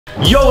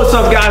Yo, what's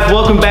up guys?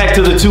 Welcome back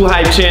to the Too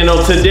Hype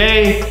channel.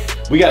 Today,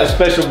 we got a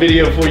special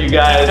video for you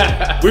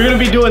guys. We're gonna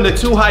be doing the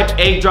Too Hype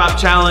egg drop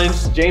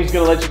challenge. James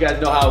gonna let you guys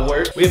know how it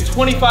works. We have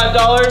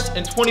 $25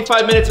 and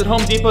 25 minutes at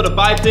Home Depot to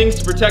buy things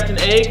to protect an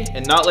egg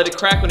and not let it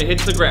crack when it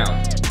hits the ground.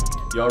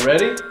 Y'all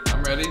ready?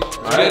 I'm ready.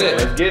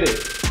 Let's get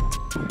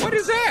it. What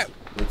is that?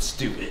 Let's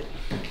do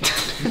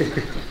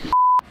it.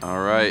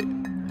 All right,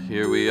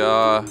 here we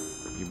are.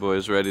 You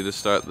boys ready to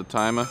start the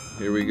timer?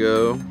 Here we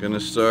go. Gonna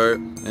start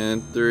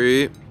in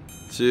 3,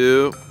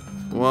 2,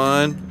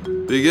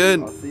 1,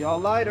 begin. I'll see y'all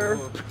later.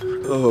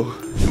 Oh.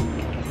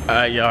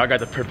 Alright, y'all, I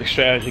got the perfect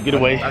strategy. Get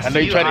away. I know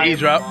you're trying to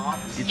eavesdrop.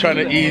 You're trying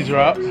to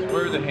eavesdrop.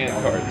 Where are the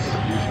hand cards?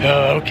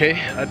 Okay.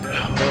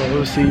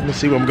 Let's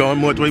see where I'm going.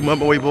 My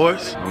way,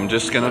 boys. I'm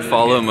just gonna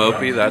follow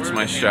MOPI. That's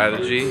my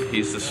strategy.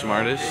 He's the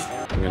smartest.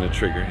 I'm gonna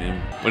trigger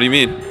him. What do you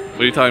mean?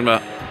 What are you talking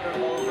about?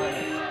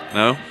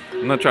 No?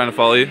 I'm not trying to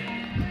follow you.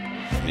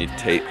 I need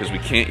tape because we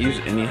can't use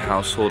any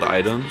household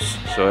items.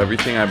 So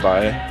everything I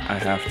buy, I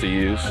have to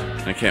use.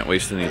 I can't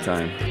waste any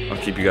time. I'll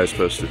keep you guys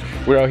posted.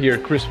 We're out here.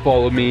 Chris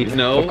followed me.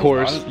 No. Of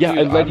course. Yeah,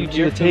 I led you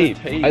to the tape.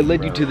 I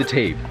led you to the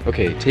tape.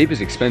 Okay, tape is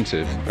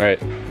expensive. All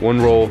right,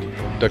 1 roll,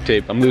 duct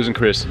tape. I'm losing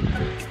Chris.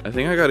 I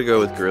think I gotta go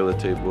with Gorilla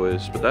Tape,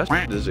 boys, but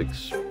that is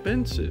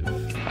expensive.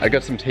 I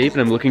got some tape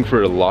and I'm looking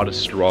for a lot of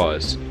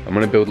straws. I'm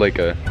gonna build like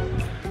a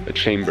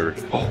chamber.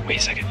 Oh, wait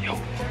a second, yo.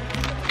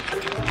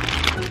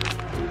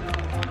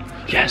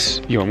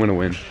 Yes, yo, I'm gonna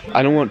win.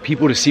 I don't want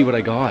people to see what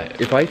I got.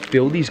 If I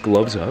fill these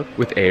gloves up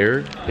with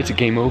air, it's a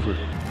game over.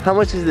 How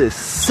much is this?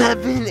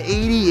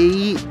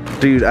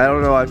 $7.88? Dude, I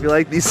don't know. I feel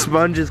like these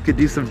sponges could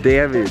do some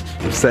damage.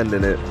 I'm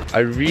sending it. I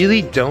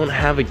really don't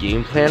have a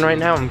game plan right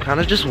now. I'm kind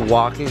of just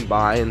walking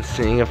by and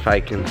seeing if I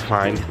can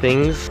find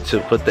things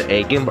to put the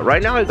egg in. But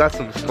right now I got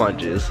some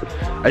sponges.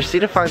 I just need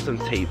to find some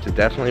tape to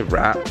definitely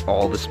wrap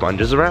all the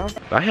sponges around.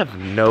 I have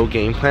no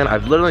game plan.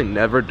 I've literally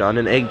never done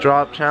an egg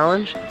drop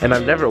challenge. And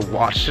I've never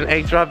watched an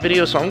egg drop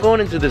video. So I'm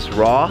going into this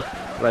raw.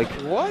 Like,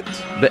 what?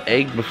 The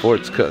egg before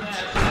it's cooked.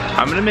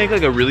 I'm gonna make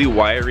like a really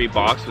wiry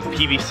box with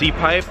PVC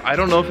pipe. I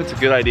don't know if it's a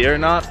good idea or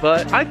not,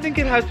 but I think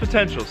it has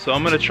potential, so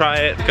I'm gonna try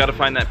it. Gotta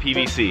find that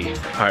PVC.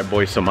 All right,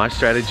 boys, so my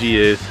strategy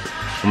is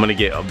I'm gonna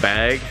get a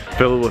bag,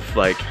 fill it with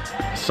like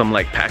some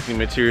like packing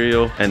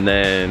material, and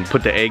then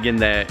put the egg in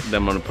that.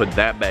 Then I'm gonna put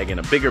that bag in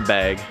a bigger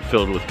bag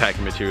filled with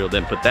packing material,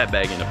 then put that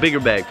bag in a bigger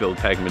bag filled with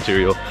packing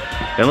material.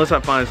 Unless I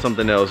find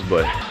something else,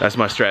 but that's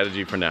my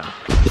strategy for now.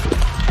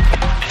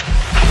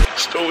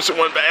 Stores in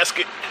one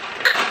basket.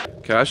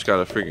 Cash got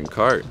a freaking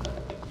cart.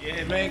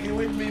 Yeah, man, get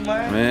with me,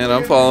 man. Man,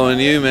 I'm following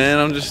you,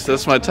 man.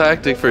 That's my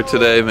tactic for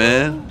today,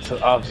 man. So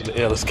obviously the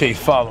LSK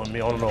following me.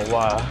 I don't know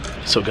why.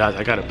 So guys,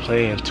 I got a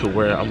plan to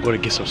where I'm going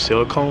to get some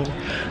silicone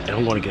and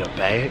I'm going to get a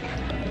bag.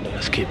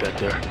 Let's keep that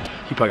there.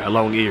 He probably got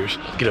long ears.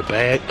 Get a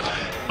bag,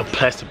 a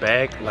plastic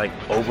bag, like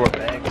over a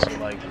bag. So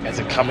like as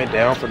it coming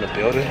down from the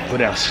building, go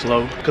down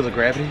slow because of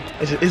gravity.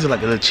 It's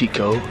like a little cheat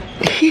code.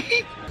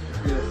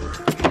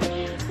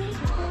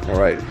 All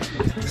right,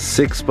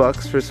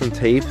 $6 for some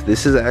tape.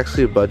 This is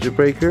actually a budget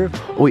breaker.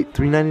 Oh wait,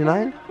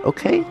 $3.99?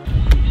 Okay.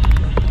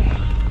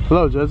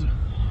 Hello, Judge.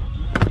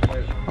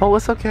 Oh,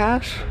 what's up,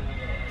 Cash?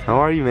 How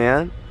are you,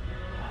 man?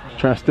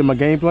 Trying to steal my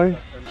gameplay?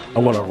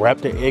 I'm gonna wrap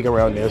the egg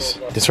around this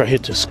right here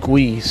to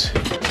squeeze.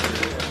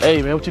 Hey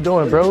man, what you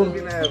doing, bro?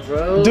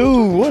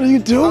 Dude, what are you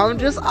doing? I'm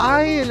just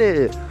eyeing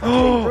it.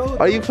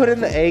 Are you putting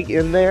the egg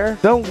in there?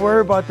 Don't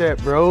worry about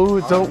that, bro.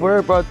 Don't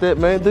worry about that,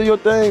 man. Do your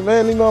thing,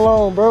 man. Leave me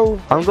alone,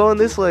 bro. I'm going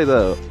this way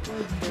though.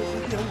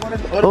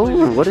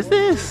 Oh, what is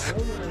this?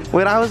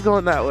 Wait, I was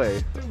going that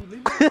way.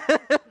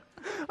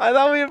 I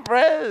thought we were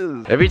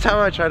friends. Every time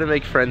I try to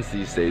make friends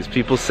these days,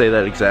 people say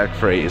that exact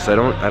phrase. I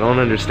don't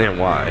understand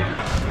why.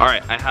 All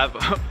right, I have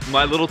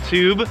my little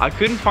tube. I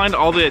couldn't find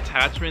all the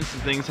attachments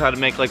and things how to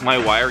make like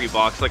my wiry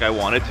box like I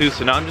wanted to,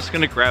 so now I'm just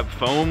gonna grab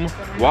foam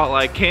while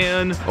I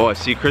can. Oh, I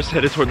see Chris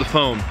headed toward the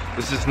foam.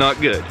 This is not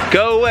good.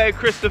 Go away,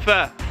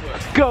 Christopher.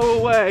 Go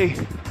away.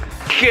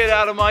 Get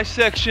out of my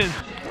section.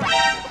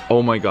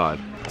 Oh my God.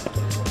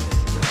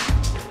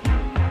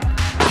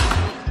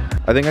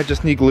 I think I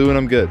just need glue and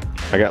I'm good.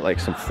 I got like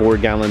some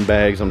 4-gallon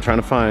bags. I'm trying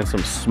to find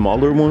some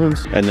smaller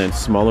ones and then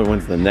smaller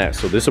ones than that.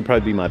 So this will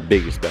probably be my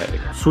biggest bag.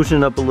 Switching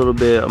it up a little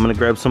bit, I'm gonna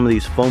grab some of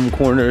these foam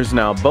corners.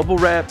 Now bubble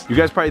wrap, you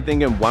guys probably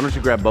thinking, why don't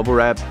you grab bubble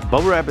wrap?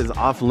 Bubble wrap is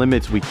off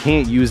limits, we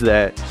can't use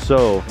that.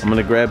 So I'm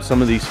gonna grab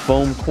some of these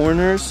foam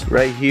corners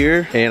right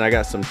here, and I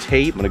got some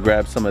tape. I'm gonna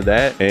grab some of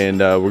that, and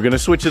we're gonna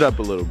switch it up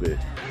a little bit.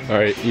 All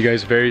right, you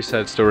guys, very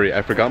sad story.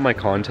 I forgot my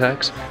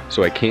contacts,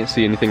 so I can't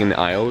see anything in the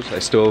aisles. I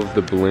still have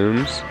the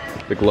balloons,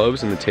 the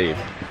gloves, and the tape.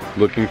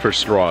 Looking for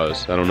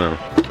straws, I don't know.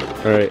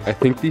 All right, I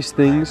think these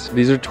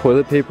are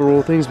toilet paper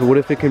roll things, but what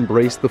if it can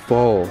brace the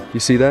fall? You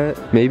see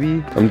that?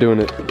 Maybe? I'm doing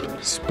it.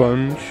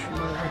 Sponge,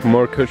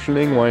 more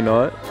cushioning, why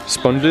not?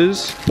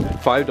 Sponges,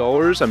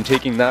 $5, I'm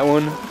taking that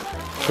one,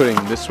 putting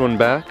this one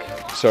back.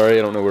 Sorry,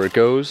 I don't know where it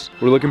goes.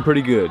 We're looking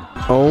pretty good.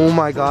 Oh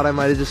my God, I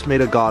might have just made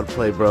a God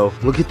play, bro.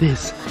 Look at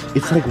this.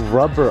 It's like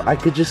rubber. I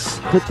could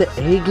just put the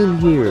egg in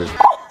here.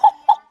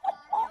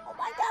 Oh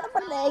my God, I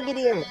put an egg in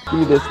here.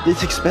 Dude,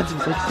 this expensive.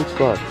 It's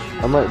like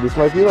 $6. This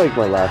might be like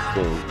my last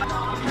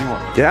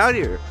thing. Get out of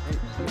here.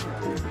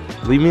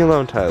 Leave me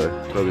alone, Tyler.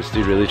 Oh, this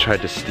dude really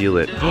tried to steal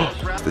it.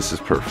 This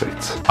is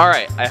perfect. All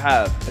right, I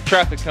have a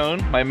traffic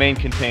cone, my main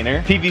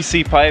container,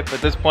 PVC pipe.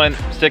 At this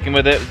point, I'm sticking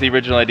with it. It was the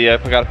original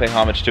idea. I gotta pay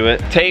homage to it.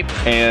 Tape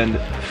and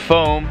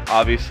foam,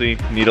 obviously,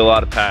 need a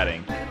lot of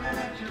padding.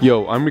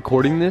 Yo, I'm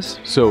recording this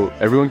so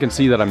everyone can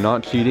see that I'm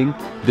not cheating.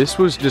 This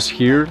was just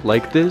here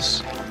like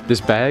this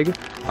bag.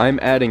 I'm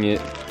adding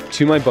it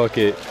to my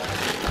bucket,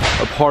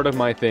 a part of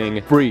my thing,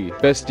 free,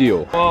 best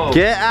deal. Whoa.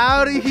 Get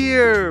out of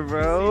here,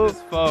 bro.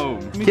 This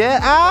foam.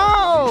 Get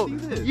out!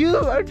 You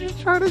are just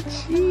trying to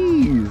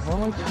cheese. How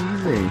am I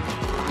cheesing?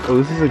 Oh,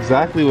 this is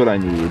exactly what I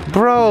need.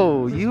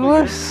 Bro, you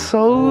are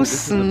so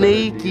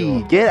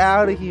snaky. Get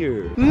out of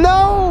here.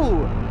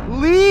 No!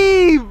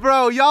 Leave,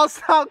 bro. Y'all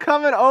stop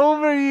coming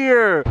over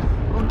here.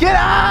 Get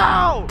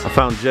out! I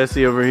found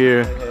Jesse over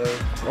here.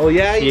 Oh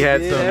yeah, He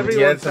had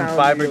some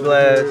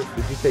fiberglass.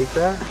 Did you take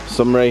that?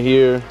 Some right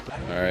here.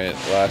 All right,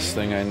 last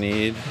thing I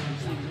need,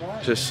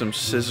 just some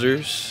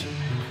scissors.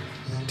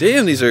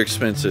 Damn, these are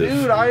expensive.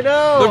 Dude, I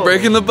know. They're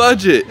breaking the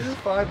budget. This is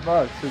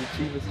 $5 for the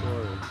cheapest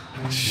one.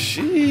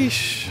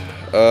 Sheesh.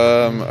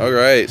 All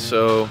right,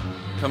 so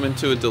coming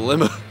to a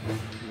dilemma.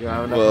 You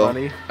have enough Well,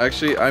 money?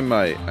 actually, I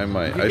might. You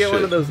I get should.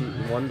 one of those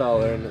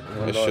 $1 and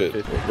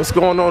 $1.50. What's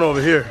going on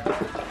over here?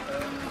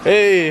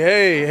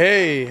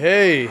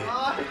 Hey.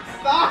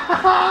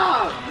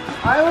 Stop!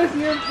 I was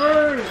here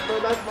first, so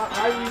that's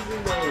I'm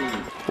using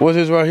those. What's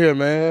this right here,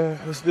 man?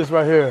 What's this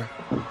right here?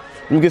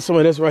 Let me get some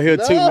of this right here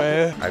too,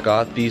 man. I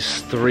got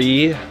these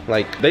 3,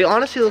 like, they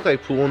honestly look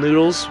like pool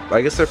noodles.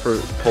 I guess they're for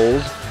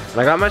poles. And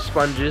I got my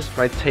sponges,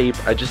 my tape.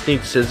 I just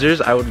need scissors.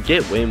 I would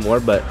get way more,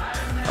 but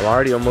I'm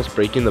already almost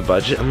breaking the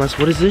budget. Unless,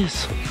 what is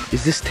this?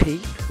 Is this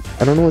tape?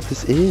 I don't know what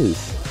this is.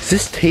 Is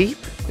this tape?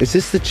 Is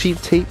this the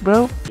cheap tape,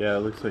 bro? Yeah, it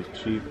looks like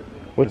cheap.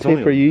 What It's tape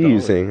only are you $1.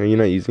 using? Are you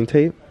not using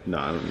tape? No,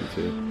 I don't need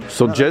to.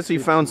 So Jesse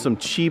found some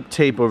cheap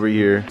tape over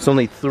here. It's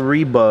only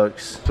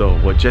 $3. So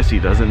what Jesse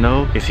doesn't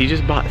know is he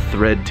just bought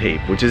thread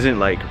tape, which isn't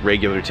like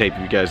regular tape.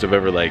 If you guys have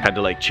ever like had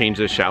to like change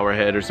the shower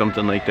head or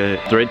something like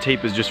that. Thread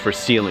tape is just for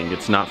sealing.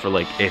 It's not for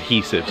like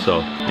adhesive.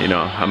 So, you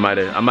know, I might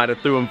have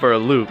threw him for a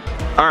loop.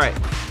 All right,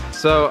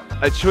 so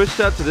I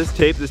switched out to this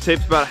tape. This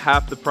tape's about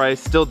half the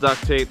price, still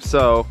duct tape,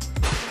 so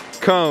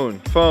cone,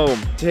 foam,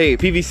 tape,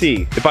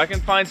 PVC. If I can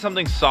find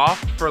something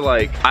soft for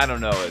like, I don't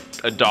know,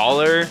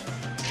 $1,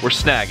 we're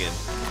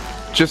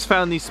snagging. Just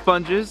found these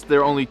sponges.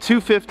 They're only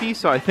 $2.50,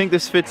 so I think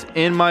this fits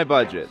in my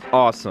budget.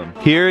 Awesome.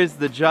 Here is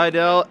the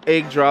Jidel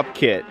egg drop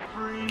kit.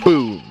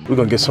 Boom. We're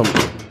gonna get some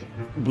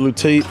blue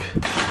tape.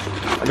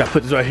 I gotta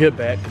put this right here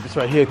back. This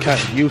right here kind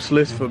of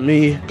useless for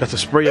me. Got the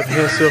spray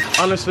adhesive.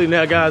 Honestly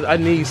now guys, I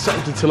need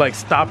something to like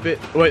stop it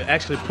or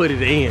actually put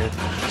it in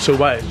so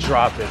while it's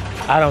dropping.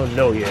 I don't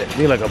know yet.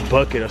 Need like a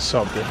bucket or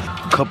something.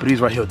 A couple of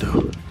these right here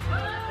do.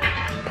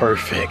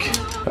 Perfect.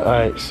 All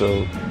right,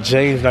 so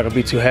James not gonna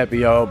be too happy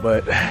y'all,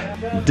 but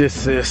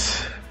this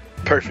is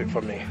perfect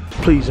for me.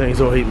 Please James,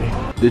 don't hate me.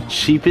 The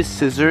cheapest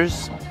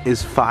scissors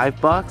is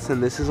 $5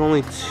 and this is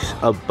only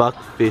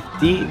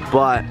 $1.50,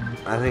 but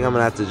I think I'm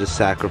gonna have to just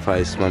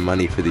sacrifice my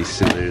money for these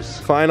scissors.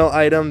 Final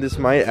item, this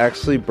might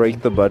actually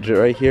break the budget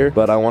right here,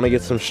 but I wanna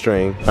get some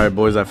string. All right,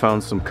 boys, I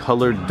found some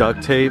colored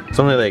duct tape. It's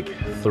only like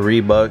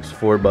 $3,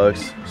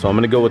 $4. So I'm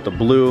gonna go with the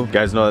blue. You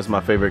guys know that's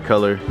my favorite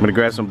color. I'm gonna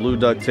grab some blue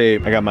duct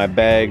tape. I got my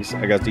bags.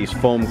 I got these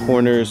foam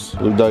corners,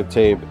 blue duct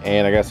tape,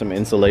 and I got some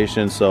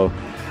insulation. So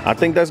I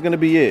think that's gonna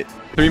be it.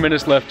 3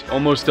 minutes left,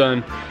 almost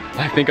done.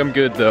 I think I'm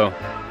good though.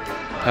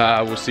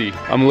 We'll see.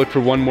 I'm gonna look for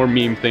one more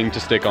meme thing to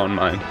stick on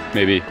mine.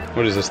 Maybe.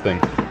 What is this thing?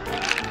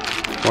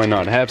 Why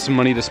not? Have some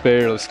money to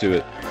spare, let's do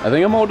it. I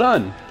think I'm all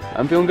done.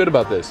 I'm feeling good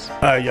about this.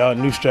 All right, y'all,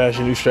 new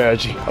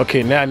strategy.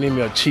 Okay, now I need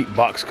me a cheap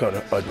box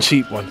cutter, a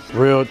cheap one.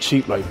 Real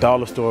cheap, like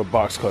dollar store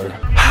box cutter.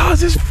 How is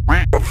this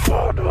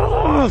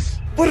 $4?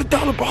 What a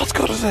dollar box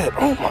cutter's at?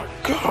 Oh my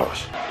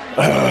gosh.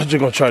 I'm just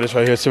gonna try this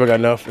right here, see if I got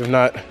enough. If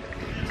not,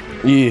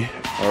 yeah.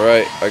 All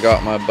right, I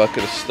got my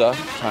bucket of stuff.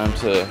 Time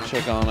to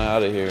check on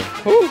out of here.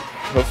 Whew.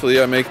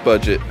 Hopefully I make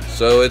budget.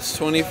 So it's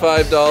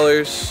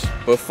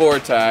 $25 before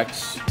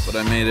tax, but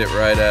I made it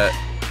right at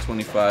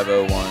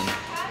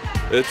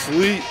 $25.01. It's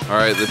sweet. All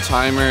right, the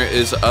timer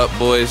is up,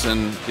 boys,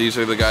 and these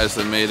are the guys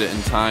that made it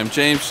in time.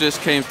 James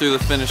just came through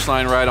the finish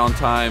line right on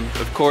time.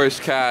 Of course,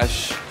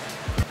 Cash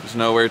is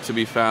nowhere to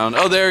be found.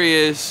 Oh, there he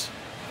is.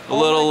 A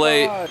little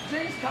late.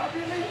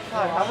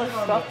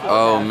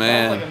 Oh,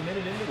 man.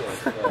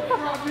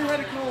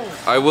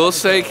 I will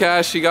say,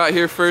 Cash, he got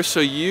here first,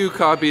 so you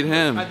copied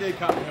him. I did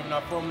copy him, and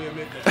I formally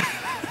admit that.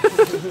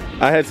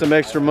 I had some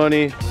extra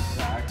money.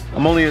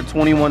 I'm only at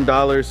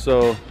 $21,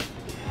 so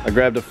I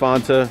grabbed a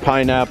Fanta,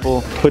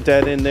 pineapple, put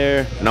that in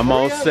there, and I'm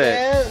all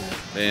set.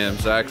 Damn,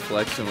 Zach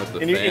flexing with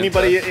the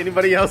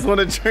Anybody else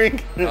want a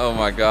drink? Oh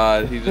my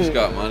God, he just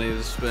got money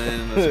to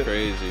spend. That's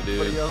crazy,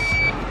 dude.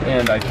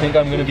 And I think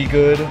I'm gonna be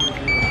good.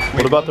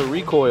 What about the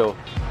recoil?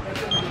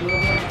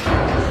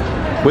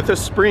 With a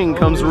spring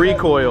comes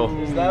recoil.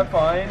 Is that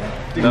fine?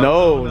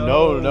 No.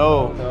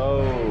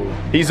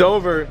 He's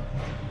over.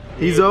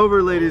 He's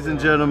over, ladies and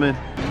gentlemen.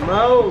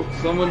 No,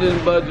 someone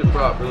didn't budget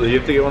properly. You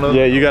have to get one of those.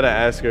 Yeah, you gotta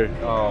ask her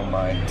Oh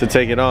my. to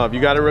take it off. You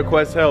gotta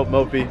request help,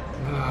 Mopi.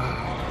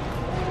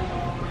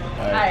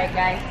 Alright,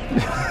 guys.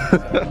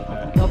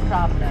 No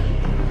problem.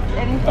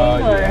 Anything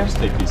or? Just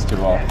take these two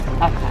off.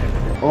 Okay.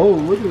 Oh,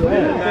 look at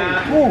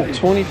that. Oh,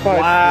 25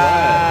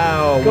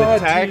 Wow. God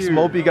With tax, tier.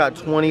 Mopi got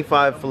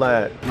 25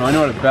 flat. No, I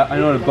know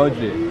how to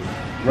budget.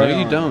 No,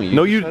 you don't.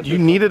 No, you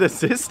needed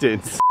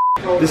assistance.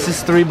 This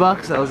is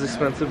 $3. That was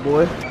expensive,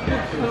 boy.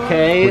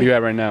 Okay. What are you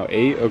at right now?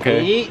 8? Okay.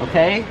 8.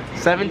 Okay.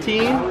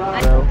 17.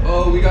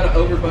 Oh, we got to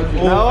over budget.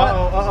 No.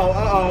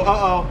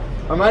 Uh-oh.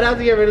 I might have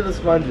to get rid of the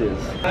sponges.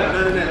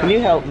 Can you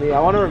help me? I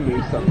want to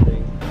remove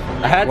something.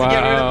 I had to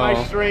get rid of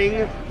my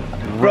string.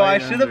 Bro, I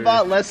should have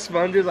bought less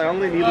sponges. I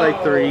only need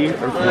like 3 or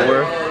 4.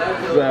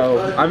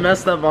 So I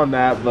messed up on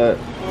that, but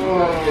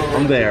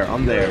I'm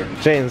there.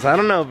 James, I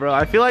don't know, bro.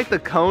 I feel like the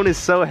cone is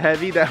so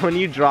heavy that when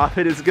you drop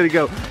it, it's gonna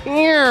go.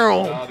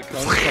 No, the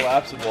cone's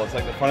collapsible. It's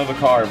like the front of a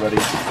car, buddy.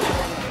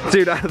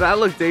 Dude, that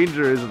looked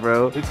dangerous,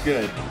 bro. It's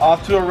good.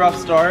 Off to a rough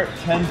start.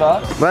 $10.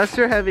 That's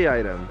your heavy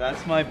item.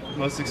 That's my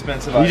most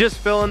expensive You item. just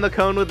fill in the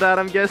cone with that,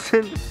 I'm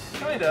guessing?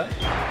 Kinda.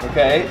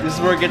 Okay, this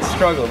is where it gets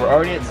struggled. We're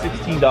already at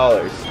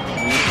 $16.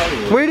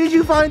 Where did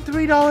you find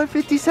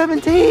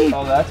 $3.57 tape?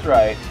 Oh, that's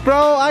right.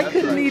 Bro, I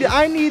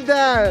need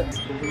that.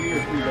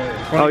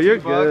 Oh, you're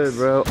good,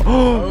 bro.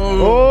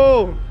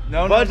 Oh.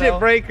 No, budget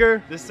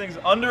breaker. This thing's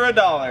under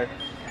 $1.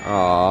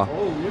 Aw.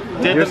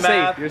 Did You're the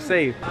math. safe, you're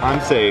safe.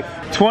 I'm safe.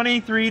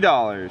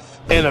 $23.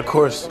 And of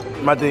course,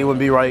 my day wouldn't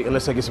be right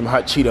unless I get some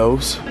hot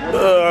Cheetos.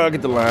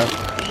 Get the line.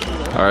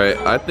 All right,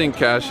 I think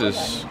cash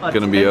is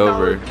gonna be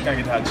over. Gotta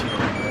get the hot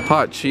Cheetos.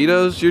 Hot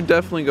Cheetos? You're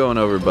definitely going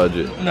over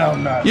budget. No,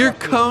 I'm not. Your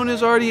cone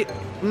is already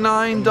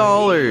 $9.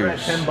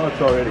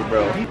 $10 already,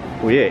 bro.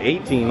 Well, yeah,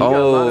 18. You got a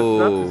lot of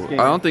stuff this I game.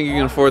 don't think you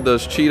can afford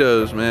those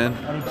Cheetos, man.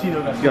 You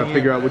gotta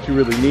figure out what you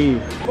really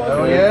need.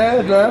 Oh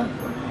yeah, nah.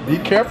 Be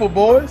careful,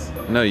 boys.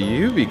 No,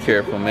 you be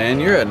careful,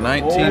 man. You're at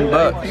 19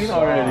 bucks.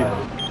 Already.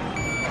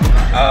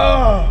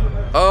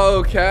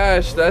 Oh,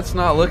 cash, that's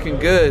not looking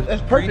good.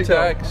 That's perfect,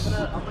 Pre-tax.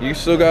 You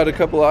still got a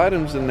couple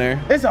items in there.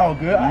 It's all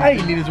good. I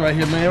ain't need this right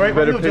here, man. Right?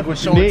 Better You'll pick just what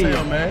show you and need.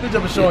 tell, man. You'll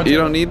just show and You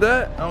tell. don't need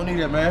that? I don't need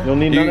that, man. You don't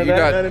need You, none of you that?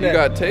 got None of you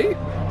that. got tape?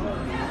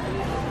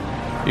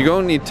 You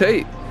gonna need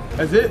tape.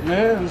 That's it,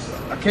 man.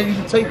 I can't use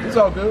the tape. It's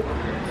all good.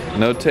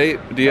 No tape?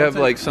 Do you have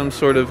like some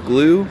sort of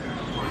glue?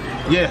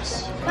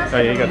 Yes. Oh,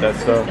 yeah, you got that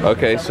stuff.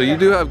 Okay, so you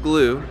do have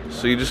glue,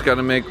 so you just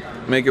gotta make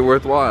it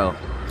worthwhile.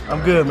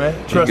 I'm good, man.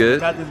 Trust me. I good?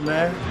 got this,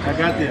 man. I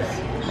got this.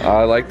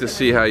 I like to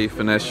see how you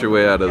finesse your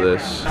way out of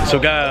this. So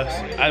guys,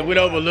 I went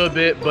over a little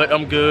bit, but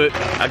I'm good.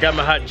 I got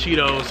my hot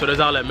Cheetos, so that's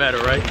all that matter,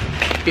 right?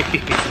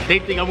 They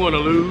think I'm gonna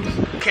lose.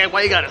 Cat,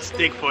 why you got a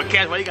stick for?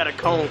 Cat, why you got a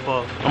cone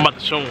for? I'm about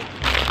to show them.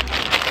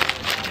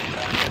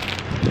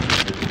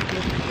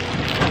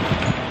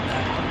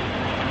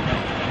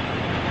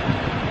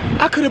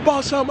 I could have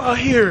bought something out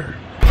here.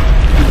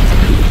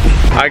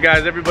 Alright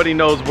guys, everybody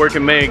knows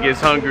working man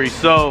gets hungry,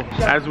 so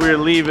as we were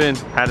leaving,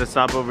 had to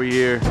stop over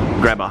here,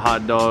 grab a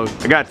hot dog.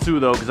 I got 2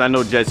 though, because I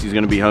know Jesse's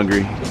gonna be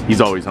hungry. He's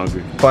always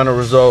hungry. Final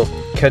result,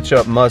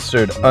 ketchup,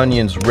 mustard,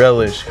 onions,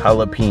 relish,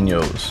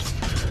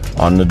 jalapenos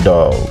on the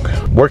dog.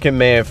 Working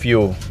man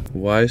fuel.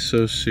 Why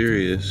so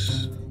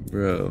serious,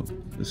 bro?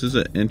 This is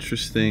an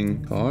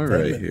interesting car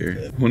right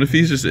here. What if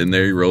he's just in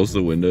there, he rolls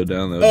the window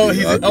down? That would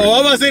be awkward. I'm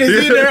about to say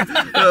he's in there.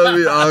 That would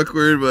be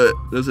awkward, but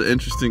that's an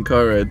interesting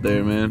car right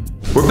there, man.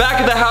 We're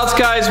back at the house,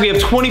 guys. We have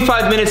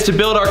 25 minutes to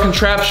build our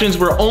contraptions.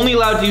 We're only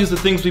allowed to use the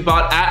things we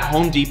bought at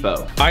Home Depot.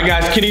 All right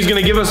guys, Kenny's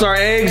gonna give us our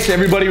eggs.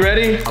 Everybody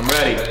ready? I'm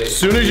ready. As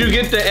soon as you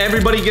get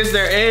everybody gets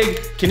their egg,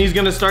 Kenny's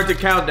gonna start the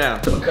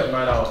countdown.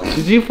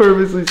 Did you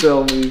purposely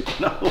tell me?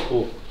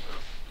 No.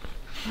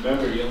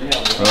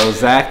 Bro,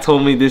 Zach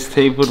told me this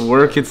tape would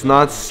work. It's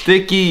not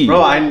sticky.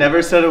 Bro, I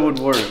never said it would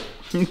work.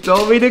 You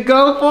told me to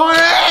go for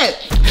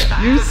it.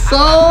 You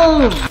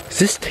sold. Is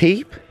this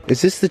tape?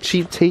 Is this the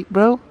cheap tape,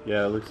 bro?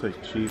 Yeah, it looks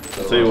like cheap.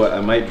 I'll tell you what,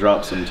 I might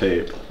drop some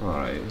tape. All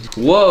right.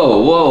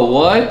 Whoa,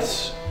 what?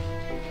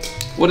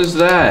 What is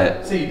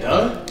that? See,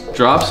 done?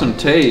 Drop some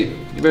tape.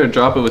 You better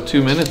drop it with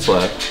 2 minutes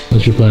left.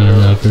 What's your plan,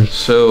 rappers?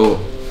 So,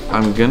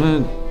 I'm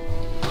gonna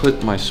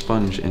put my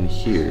sponge in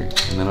here,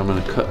 and then I'm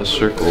gonna cut a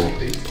circle,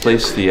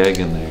 place the egg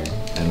in there,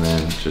 and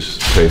then just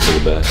pray for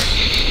the best.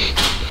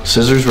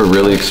 Scissors were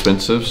really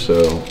expensive,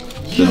 so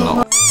didn't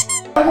all.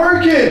 I'm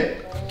working.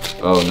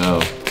 Oh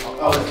no.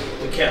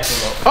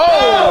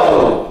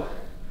 Oh!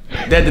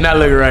 That did not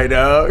look right,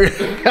 dog.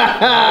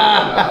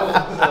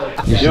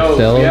 You should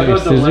sell your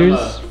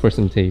scissors for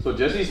some tape. So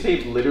Jesse's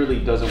tape literally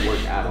doesn't work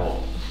at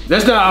all.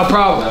 That's not our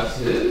problem.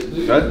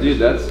 Dude,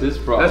 that's his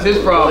problem. That's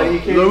his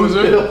problem.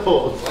 Loser.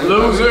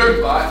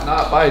 Loser.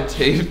 Not buy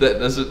tape that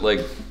doesn't like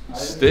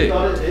stick.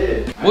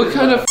 What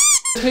kind of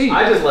tape?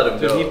 I just let him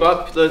go. He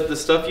bought the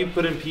stuff you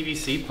put in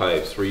PVC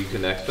pipes where you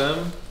connect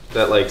them.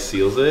 that like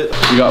seals it.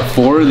 We got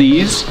 4 of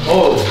these.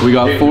 Oh. We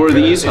got 4 of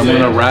these. I'm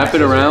gonna wrap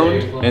it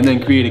around and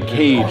then create a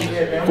cage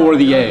for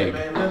the egg.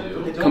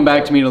 Come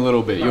back to me in a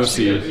little bit, you'll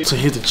see. So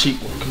here's the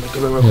cheap one.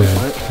 Come on, real quick,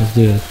 right? Let's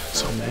do it.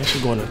 So I'm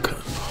actually going to cut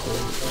a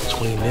hole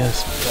between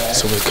this.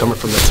 So we're coming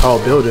from the tall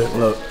building.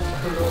 Look.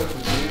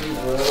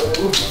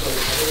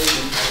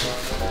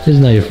 This is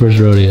not your first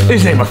rodeo.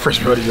 This ain't my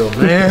first rodeo,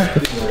 man.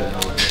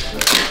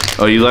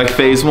 Oh, you like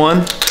phase 1?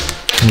 Yeah,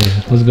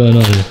 what's going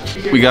on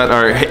here? We got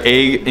our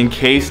egg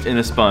encased in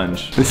a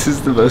sponge. This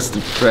is the most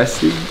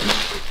depressing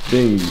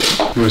thing.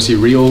 You wanna see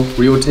real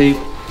tape?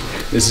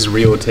 This is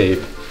real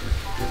tape.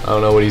 I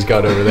don't know what he's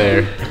got over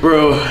there.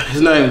 Bro, it's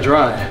not even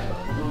dry.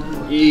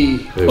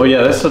 Oh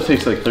yeah, that stuff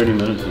takes like 30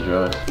 minutes to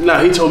dry.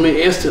 Nah, he told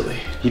me instantly.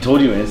 He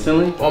told you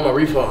instantly? On my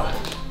refund.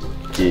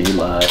 Yeah, he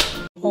lied.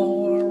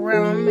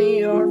 Around me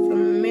your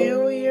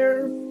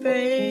familiar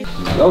face.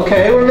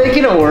 Okay, we're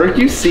making it work.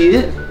 You see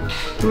it.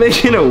 We're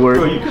making it work.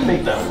 Bro, you can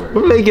make that work.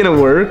 We're making it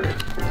work.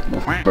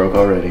 Broke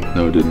already.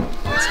 No, it didn't.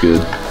 It's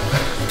good.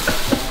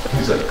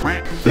 He's like,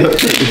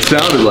 It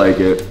sounded like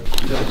it.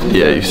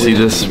 Yeah, you see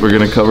this? We're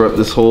gonna cover up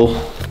this hole.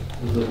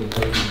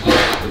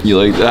 You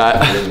like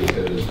that?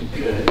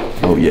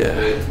 Oh yeah.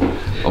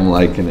 I'm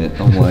liking it.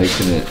 I'm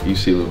liking it. You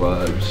see the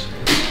vibes.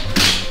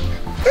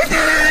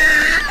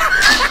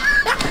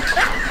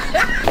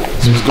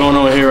 So what's going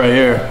on here right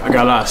here? I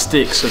got a lot of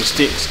sticks, so the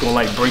sticks gonna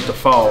like break the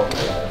fall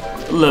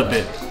a little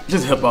bit.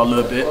 Just help out a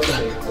little bit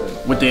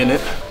within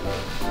it.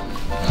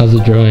 How's the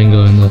drawing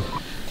going though?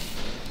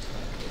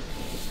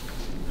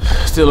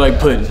 Still like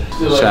pudding.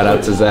 Shout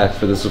out to Zach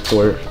for the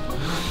support.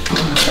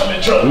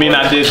 I mean,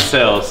 I did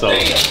sell, so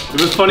it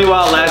was funny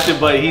while it lasted,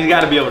 but he's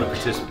got to be able to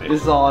participate.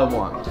 This is all I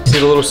want. See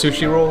the little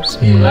sushi rolls?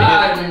 Yeah.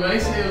 I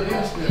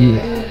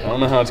don't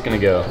know how it's gonna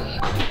go.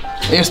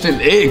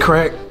 Instant egg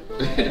crack.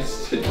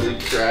 Instantly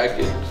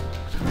cracking.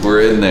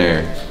 We're in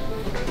there.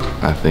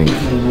 I think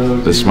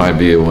this might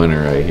be a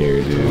winner right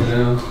here, dude.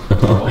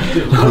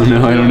 Oh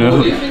no, I don't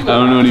know. I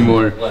don't know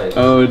anymore.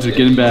 Oh, it's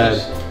getting bad.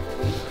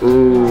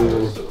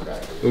 Ooh.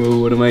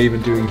 Ooh, what am I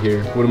even doing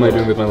here? What am I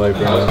doing with my life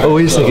right now? Oh,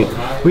 wait a second.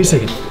 Wait a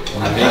second.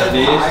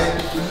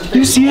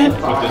 You see it?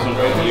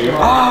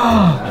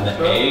 Ah! And the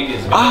egg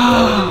is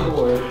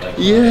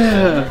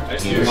Yeah.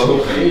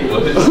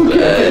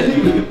 Okay.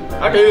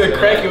 I can even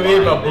crack your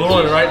head by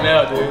blowing right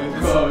now,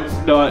 dude. Bro,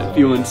 it's not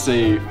feeling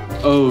safe.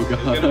 Oh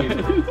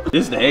god.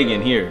 this is the egg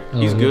in here.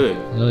 He's good.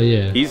 Oh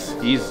yeah.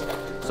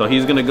 So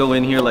he's gonna go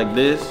in here like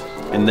this,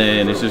 and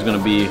then it's just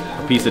gonna be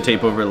a piece of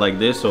tape over it like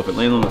this. So if it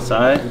lands on the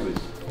side,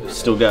 it's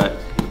still got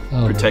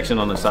protection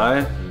on the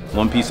side.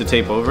 One piece of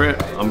tape over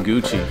it, I'm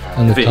Gucci.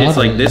 If it hits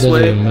like this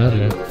way,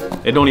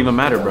 it don't even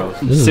matter, bro.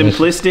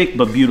 Simplistic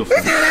but beautiful.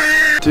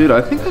 Dude,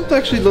 I think I'm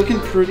actually looking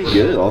pretty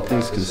good, all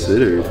things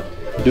considered.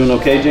 You doing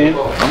okay, Jane?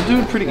 I'm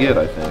doing pretty good,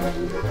 I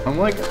think. I'm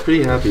like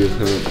pretty happy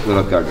with what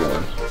I've got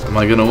going. Am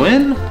I gonna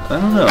win? I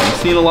don't know. I'm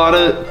seeing a lot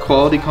of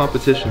quality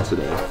competition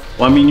today.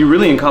 Well, I mean, you're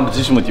really in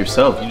competition with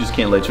yourself. You just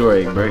can't let your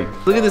egg break.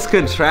 Look at this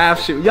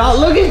contraption. Y'all,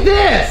 look at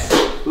this.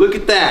 Look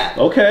at that.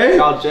 Okay.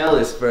 Y'all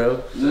jealous,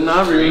 bro.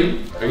 Not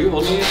really. Are you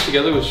holding it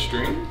together with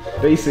string?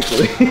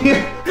 Basically.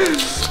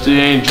 Dude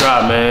ain't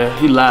dry, man.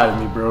 He lied to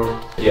me, bro.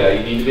 Yeah,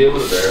 you need to be able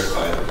to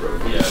verify it, bro.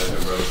 Yeah,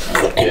 bro.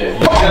 Yeah,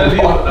 you gotta be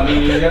able, I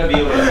mean, you gotta be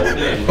able to open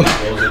it and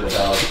close it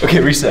without.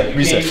 Okay, reset.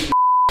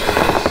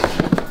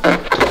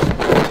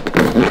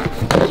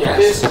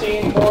 Yes.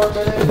 15 more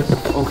minutes.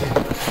 Okay.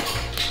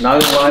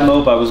 Not gonna lie,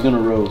 Mope, I was gonna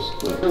roast.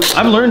 But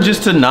I've learned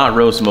just to not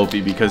roast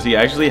Mopey because he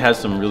actually has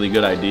some really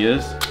good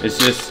ideas. It's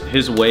just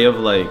his way of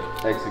like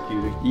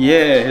executing.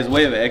 Yeah, his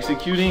way of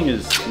executing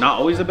is not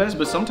always the best,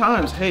 but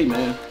sometimes, hey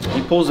man,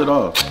 he pulls it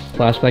off.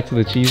 Flashback to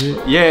the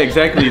Cheez-It? Yeah,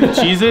 exactly, the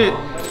Cheez-It.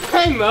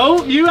 Hey,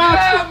 Mo, you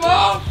Yeah,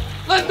 Mo!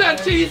 Let that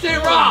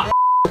Cheez-It rock!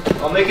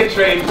 I'll make a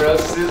trade, bro.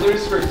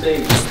 Scissors for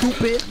tape.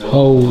 Stupid.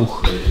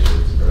 Oh.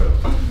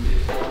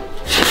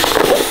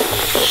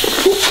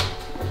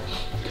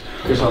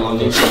 Here's how long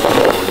these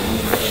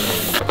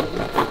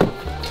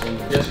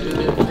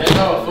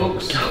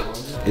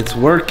It's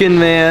working,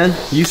 man.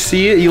 You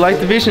see it? You like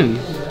the vision?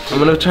 I'm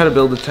gonna try to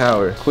build a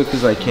tower quick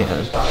as I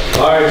can.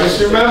 All right,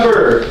 just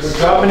remember, we're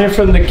dropping it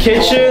from the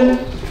kitchen,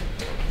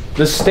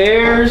 the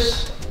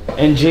stairs,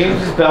 and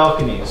James's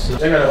balconies.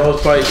 I got a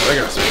hose pipe. I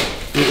got some.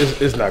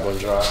 It's not gonna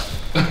dry.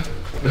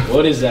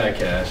 What is that,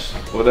 Cash?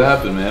 What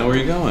happened, man? Where are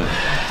you going?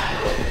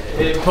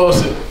 It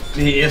posted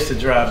be instant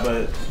dry,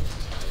 but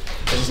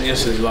I just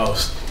instantly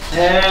lost.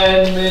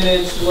 10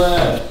 minutes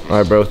left. All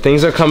right, bro.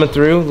 Things are coming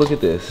through. Look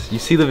at this. You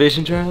see the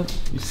vision, Trav?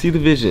 You see the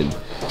vision.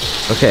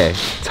 Okay.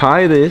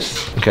 Tie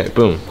this. Okay.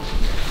 Boom.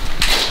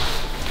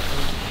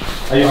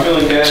 How you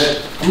feeling,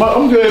 Cash?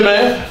 I'm good,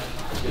 man.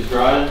 It's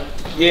drying?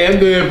 Yeah, I'm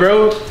good,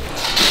 bro.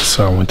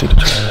 So I went to the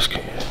trash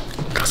can.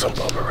 Got some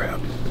bubble wrap.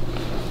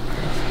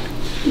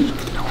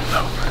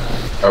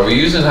 Are we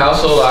using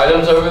household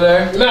items over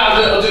there?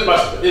 Nah,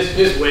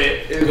 it's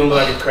wet. It's gonna look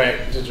like a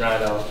crack. Just dry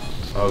it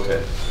off.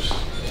 Okay.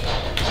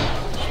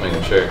 Just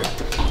making sure.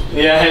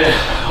 Yeah, I had to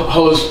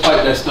hose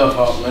pipe that stuff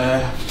off,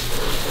 man.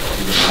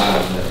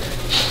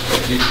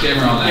 Keep the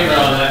camera on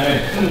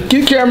that.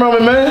 Keep the camera on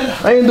me, man.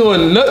 I ain't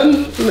doing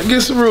nothing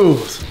against the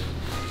rules.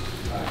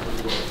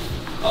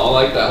 I don't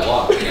like that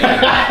walk,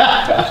 man.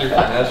 That's your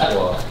finesse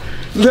walk.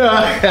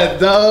 Nah,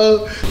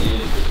 dog.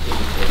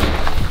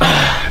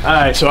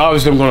 Alright, so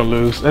obviously I'm gonna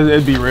lose.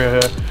 Let's be real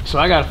here. So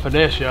I got a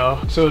finesse,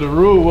 y'all. So the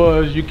rule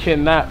was you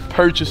cannot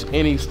purchase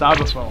any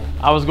styrofoam.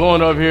 I was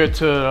going over here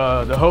to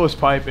the hose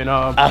pipe and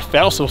I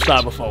found some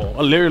styrofoam.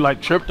 I literally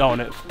like tripped on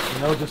it. You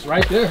know, just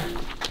right there.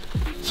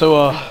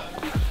 So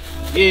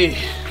yeah.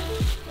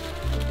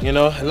 You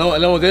know, as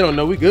long as they don't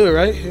know, we good,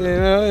 right? You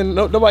know, and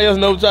nobody else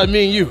knows besides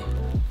me and you.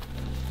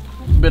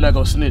 Better not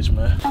go snitch,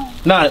 man.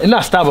 Nah,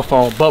 not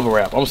styrofoam, bubble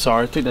wrap. I'm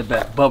sorry, take that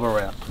back, bubble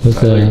wrap. You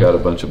got a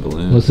bunch of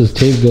balloons. What's this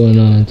tape going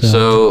on?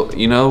 So,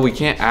 you know, we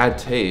can't add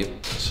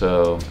tape.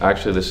 So,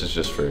 actually this is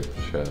just for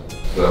show.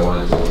 But I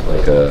wanted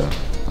like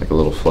a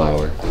little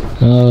flower.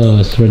 Oh,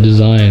 it's for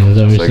design, is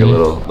that what you're like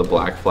saying? the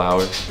black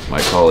flower.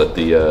 Might call it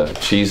the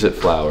Cheez-It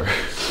flower.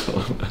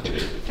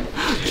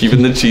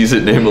 Keeping the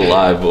Cheez-It name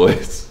alive,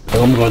 boys.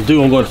 What I'm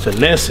gonna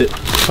finesse it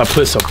if I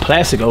put some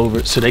plastic over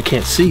it so they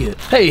can't see it.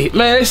 Hey,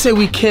 man, they say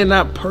we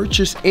cannot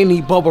purchase any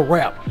bubble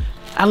wrap.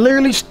 I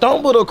literally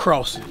stumbled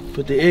across it.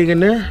 Put the egg in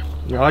there.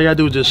 All you gotta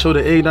do is just show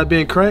the egg not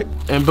being cracked,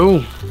 and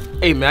boom.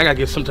 Hey, man, I gotta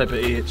get some type of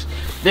edge.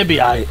 They'll be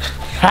all right.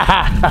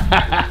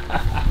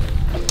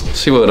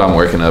 See what I'm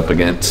working up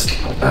against.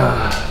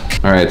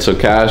 All right, so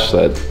Cash,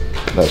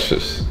 that's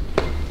just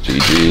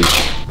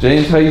GG.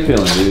 James, how you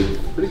feeling, dude?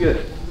 Pretty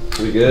good.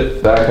 Pretty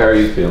good? Zach, how are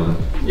you feeling?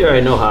 You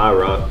already know how I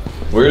rock.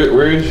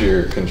 Where is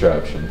your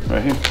contraption?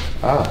 Right here.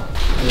 Ah.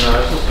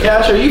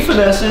 Cash, are you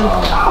finessing?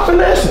 I'm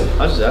finessing.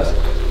 I was just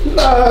asking.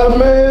 Nah,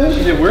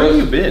 man. Where have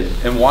you been?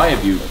 And why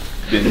have you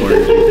been where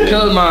you've been?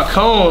 Because my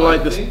cone,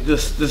 like the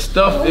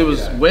stuff, it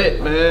was wet,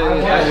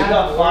 man.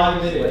 got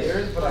 5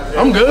 minutes.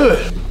 I'm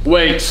good.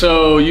 Wait,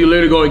 so you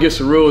literally go against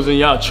the rules and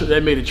y'all they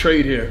made a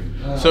trade here.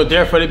 So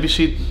therefore they be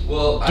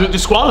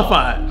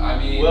disqualified. I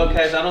mean, well,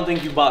 Cash, I don't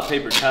think you bought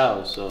paper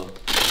towels, so.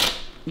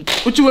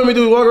 What you want me to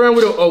do? Walk around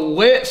with a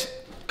wet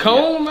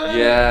cone, man?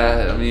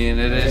 yeah, I mean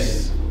it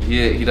is.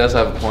 He does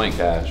have a point,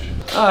 Cash.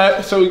 All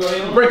right, so we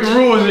breaking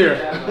rules here.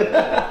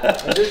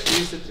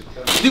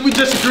 Did we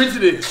just agree to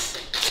this?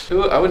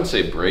 I wouldn't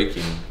say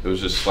breaking. It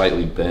was just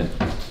slightly bent.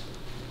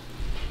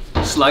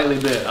 Slightly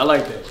bent. I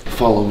like that.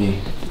 Follow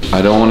me.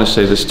 I don't want to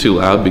say this too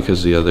loud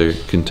because the other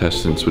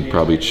contestants would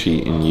probably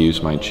cheat and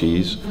use my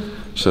cheese.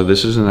 So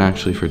this isn't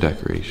actually for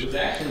decoration.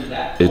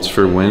 It's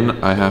for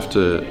when I have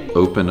to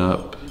open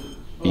up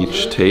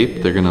each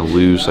tape, they're gonna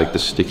lose like the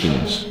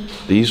stickiness.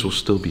 These will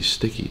still be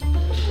sticky.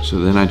 So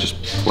then I just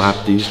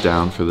flap these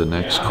down for the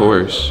next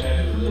course.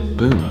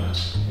 Boom,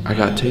 I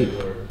got tape.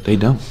 They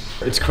don't.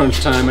 It's crunch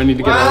time. I need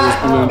to get all these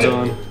balloons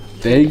on.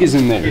 The egg is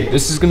in there.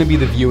 This is gonna be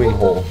the viewing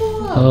hole.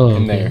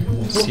 In there.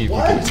 See if you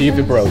can see if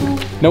it broke.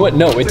 No,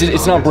 no,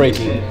 it's not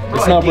breaking.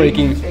 It's not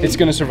breaking. It's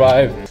gonna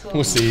survive.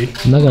 We'll see.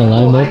 I'm not gonna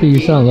lie, MOPI, you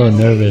sound a little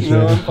nervous.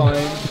 No, right I'm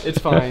fine. It's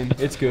fine.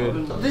 It's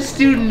good. This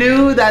dude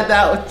knew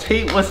that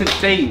tape wasn't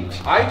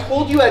taped. I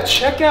told you at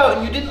checkout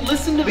and you didn't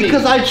listen to me.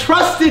 Because I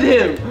trusted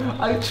him.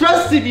 I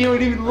trusted you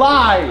and he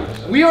lied.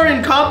 We are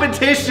in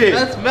competition.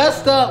 That's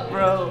messed up,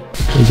 bro.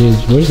 Hey, dude,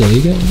 where's the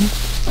egg at?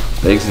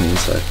 The egg's on the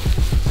inside.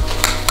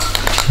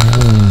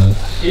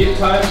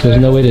 So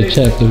there's no way to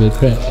check if it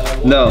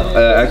cracked. No,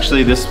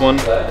 actually this one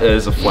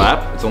is a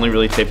flap. It's only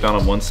really taped down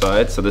on one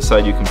side. So this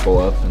side you can pull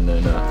up and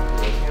then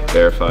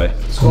verify.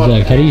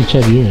 Zach, how do you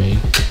check your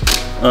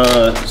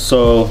egg?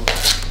 So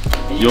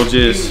you'll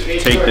just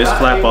take this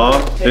flap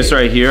off. This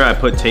right here, I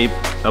put tape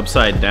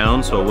upside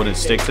down so it wouldn't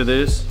stick to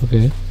this.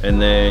 Okay. And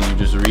then you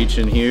just reach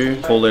in here,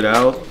 pull it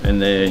out,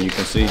 and then you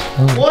can see.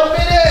 Oh. 1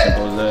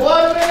 minute!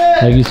 1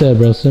 minute! Like you said,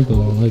 bro,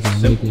 simple. I like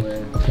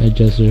it. Hey,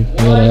 Jester,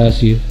 I gotta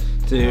ask you.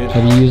 Dude.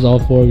 Have you used all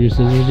 4 of your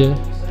scissors yet?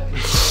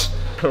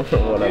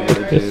 What I'm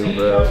gonna do,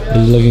 bro.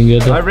 Is it looking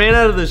good though? I ran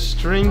out of the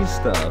string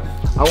stuff.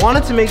 I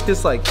wanted to make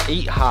this like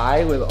 8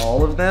 high with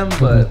all of them,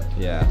 but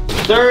yeah.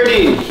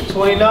 30,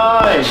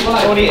 29,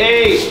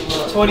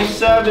 28,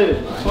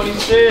 27,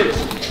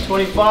 26,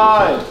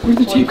 25,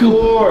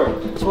 24,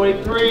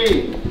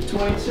 23,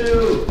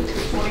 22,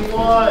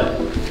 21,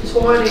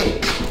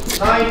 20,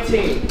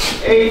 19,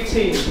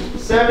 18,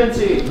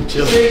 17,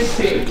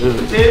 16,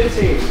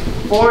 15,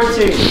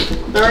 14,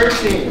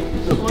 13,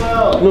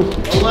 12,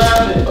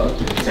 11,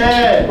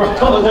 10,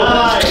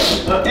 9,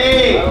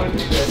 8,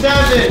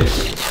 7,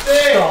 6,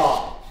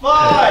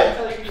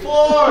 5,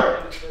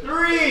 4,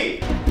 3,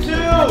 2,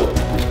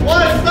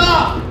 1,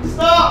 stop!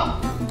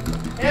 Stop!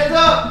 Hands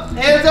up!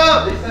 Hands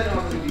up!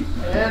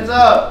 Hands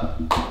up!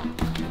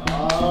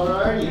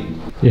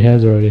 Alrighty. Your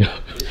hands are already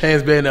up.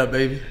 Hands band up,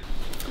 baby.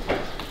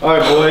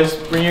 Alright boys,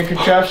 bring your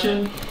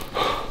contraption.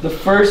 The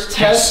first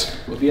test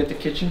will be at the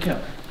kitchen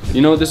counter. You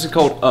know, this is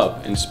called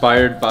Up,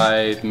 inspired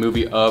by the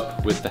movie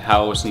Up with the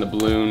house and the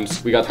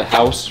balloons. We got the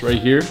house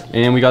right here,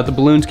 and we got the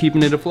balloons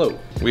keeping it afloat.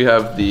 We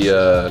have the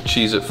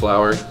Cheez-It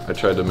flour. I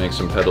tried to make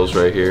some petals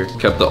right here.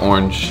 Kept the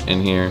orange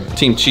in here.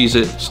 Team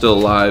Cheez-It still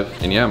alive.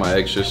 And yeah, my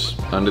egg's just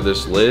under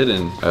this lid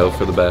and I hope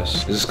for the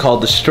best. This is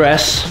called the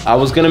stress. I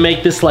was gonna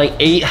make this like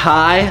 8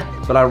 high,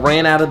 but I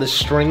ran out of the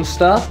string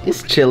stuff.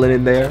 It's chilling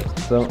in there.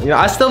 So, you know,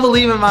 I still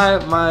believe in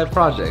my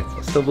project.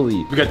 I still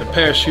believe. We got the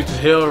parachute to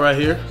hell right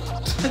here.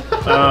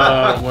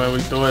 When we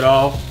throw it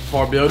off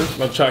our building, I'm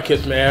gonna try to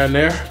catch some air in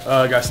there.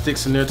 Got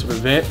sticks in there to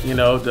prevent, you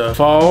know, the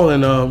fall,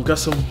 and got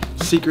some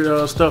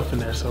secret stuff in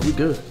there, so we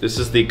good. This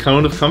is the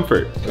cone of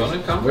comfort. Cone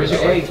of comfort. Where's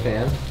your eggs,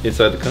 man?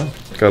 Inside the cone.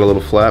 Got a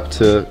little flap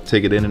to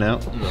take it in and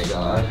out. Oh my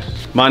God.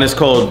 Mine is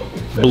called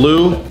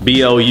Blue,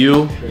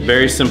 B-L-U.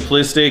 Very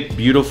simplistic,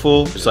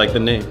 beautiful, just like the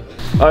name.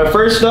 All right,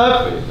 first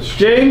up,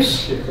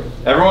 James.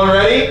 Everyone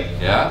ready?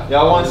 Yeah,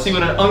 Y'all want to see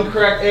what an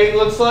uncracked egg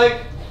looks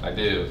like? I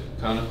do.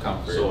 Cone of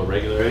comfort. So a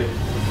regular egg.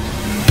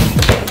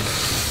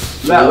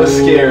 That was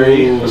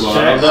scary. Let's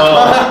check.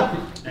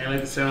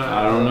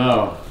 I don't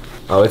know.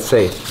 Oh, it's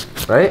safe,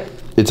 right?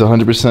 It's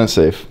 100%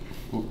 safe.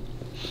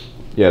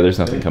 Yeah, there's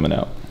nothing coming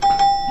out.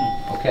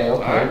 Okay,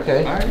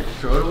 okay.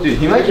 Dude,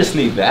 he might just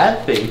need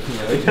that thing. You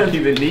know, he don't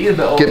even need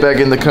the. Get back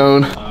in the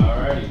cone.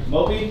 Alrighty,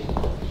 MOPI.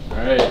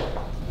 Alright.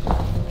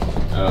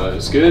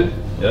 It's good?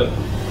 Yep.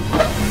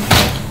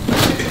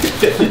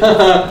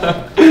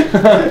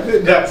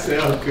 That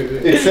sounds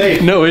good. It's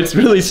safe. No, it's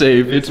really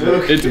safe. It's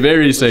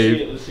very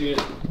safe. Let's see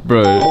it.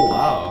 Bro. Oh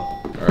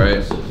wow. All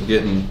right,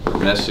 getting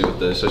messy with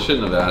this. I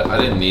shouldn't have had. I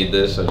didn't need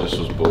this. I just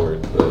was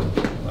bored. But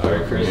All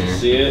right, Chris, you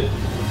see it?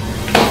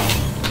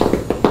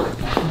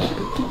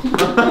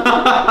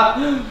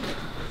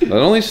 that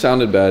only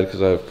sounded bad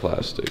because I have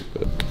plastic.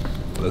 But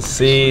Let's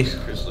see.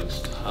 Chris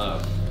looks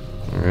tough.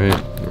 all right,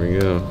 here we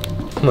go.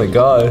 Oh my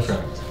God.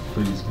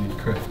 Please be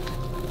cracked.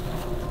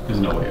 There's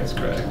no way it's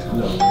cracked.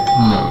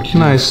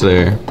 Nice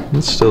there.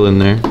 It's still in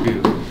there.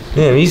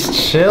 Damn, he's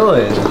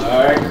chilling.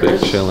 All right, Big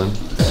Chris. chilling.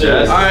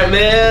 All right,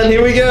 man.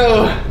 Here we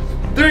go.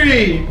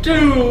 3,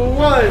 2,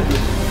 1.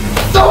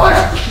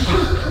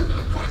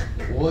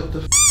 What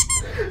the?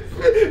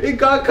 It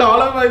got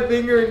caught on my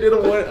finger and did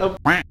a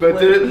But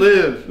did it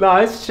live? Nah,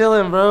 it's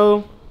chilling,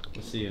 bro.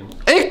 Let's see him.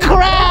 It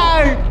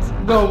cracked!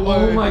 No way.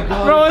 Oh my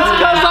God. Bro, it's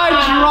because I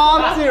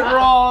dropped it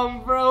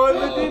wrong, bro.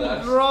 It didn't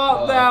that's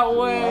drop that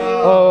way.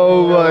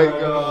 Oh my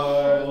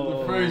God.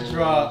 The first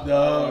drop,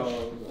 dog.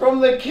 from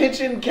the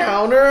kitchen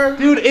counter.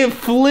 Dude, it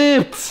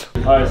flipped.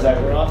 All right, Zach,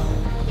 we're off.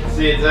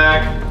 See it,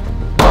 Zach.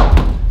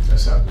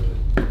 That's not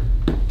good.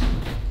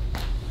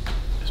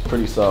 It's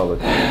pretty solid.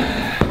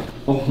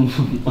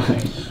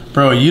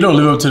 Bro, you don't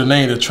live up to the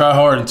name. To try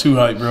hard and too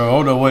hype, bro. I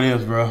don't know what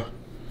is, bro.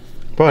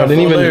 Bro, I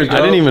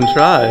didn't even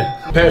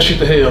try. Parachute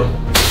to hell.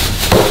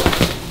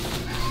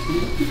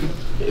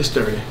 It's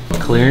dirty.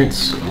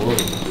 Clearance.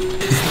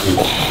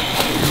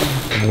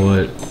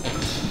 What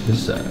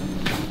is that?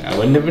 I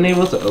wouldn't have been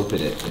able to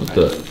open it. What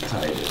the?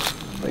 Tied it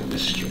like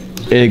this string.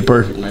 Egg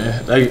perfect,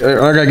 man. I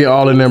gotta get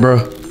all in there, bro.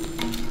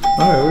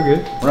 Alright, we're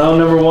good. Round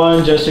number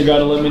 1, Jester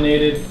got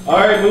eliminated. All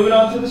right, moving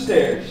on to the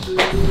stairs.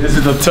 This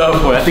is a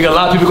tough one. I think a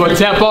lot of people gonna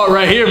tap out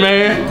right here,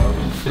 man.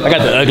 I got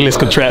the ugliest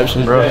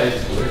contraption, bro.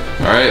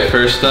 All right,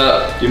 first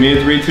up. Give me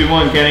a 3, 2,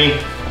 1, Kenny.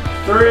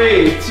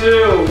 3,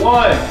 2,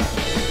 1.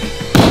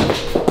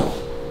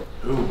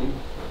 Ooh,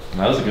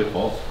 that was a good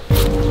fall.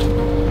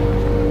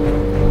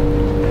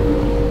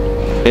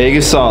 Egg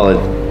is solid.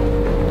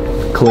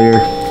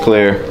 Clear.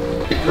 Clear.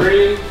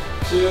 3,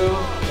 2,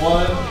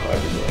 1.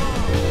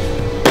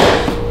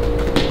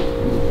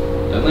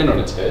 That landed on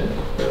its head.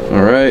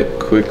 All right,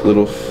 quick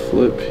little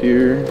flip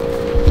here.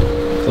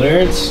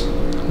 Clearance.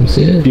 That's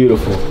it.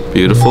 Beautiful.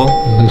 Beautiful.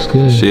 Looks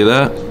good. See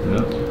that?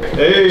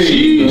 Hey,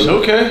 jeez,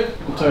 okay.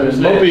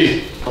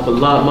 MOPI. The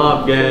lot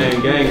mop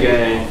gang,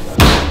 gang.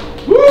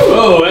 Woo!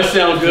 Oh, that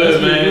sounds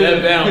good, man.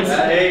 That bounce.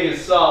 That egg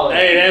is solid.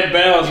 Hey, that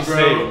bounce, bro.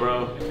 Safe,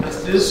 bro.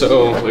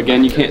 So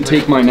again, you can't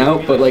take mine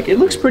out, but like it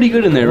looks pretty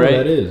good in there, right?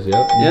 That is,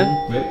 yep.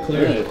 Yeah.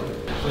 Clear.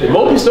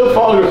 MOPI still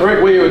following the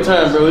correct way every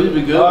time, bro. You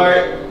be good. All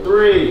right,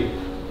 3,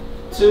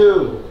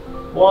 2,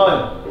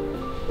 1.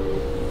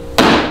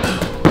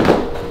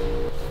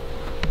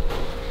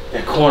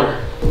 That corner.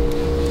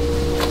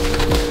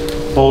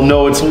 Oh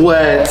no, it's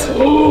wet.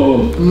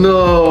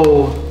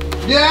 No.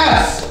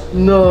 Yes!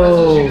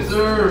 No.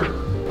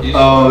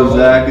 Oh,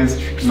 Zach is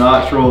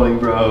not trolling,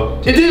 bro.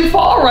 It didn't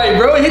fall right,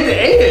 bro. It hit the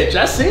edge.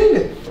 I seen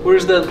it.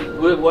 Where's the?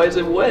 Why is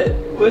it wet?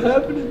 What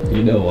happened?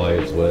 You know why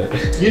it's wet.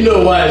 You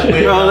know why it's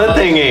wet. Bro, that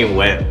thing ain't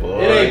wet, boy.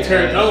 It ain't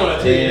turned on, I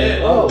tell you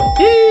that. Oh.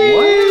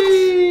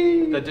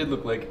 What? That did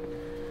look like.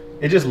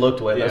 It just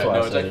looked wet, that's why I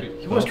it's said actually.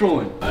 it. He was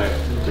trolling.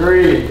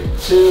 3,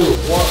 2,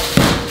 1.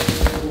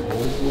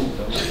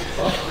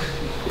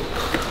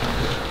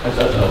 I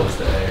thought that was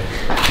the egg.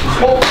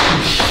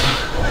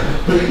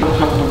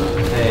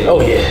 Oh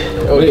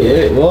yeah. Oh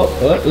yeah. Well,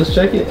 let's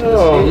check it.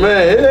 Oh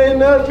man, it ain't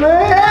nothing.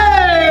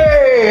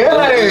 Hey! You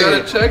Hey!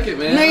 gotta check it,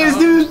 man.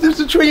 Niggas do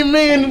difference between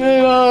me and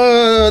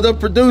the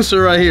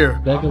producer right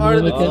here.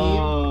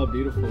 Oh,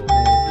 beautiful.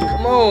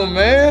 Come on,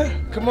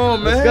 man. Come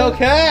on, man. Let's go,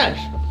 Cash.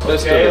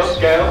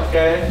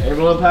 Okay.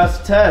 Everyone pass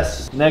the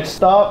test. Next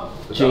stop,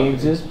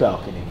 James's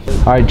balcony.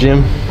 All right,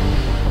 Jim.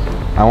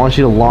 I want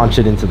you to launch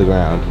it into the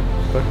ground.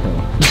 3, 2,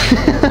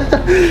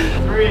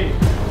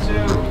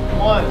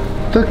 1.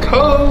 The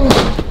code.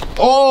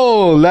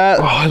 Oh, that.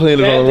 Oh, I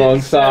landed on the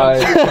wrong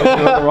side.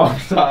 On the wrong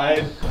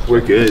side.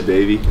 We're good,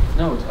 baby.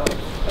 No, it's up.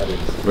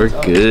 We're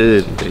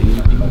good,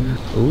 baby.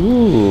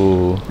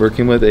 Ooh,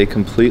 working with a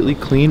completely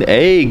clean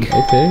egg.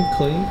 Okay.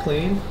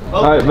 Clean.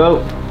 All right,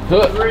 vote.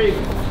 3, 2.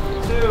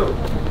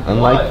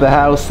 Unlike the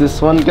house,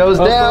 this one goes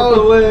down.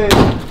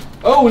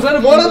 Oh, was that a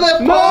One of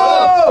them?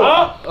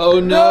 No! Oh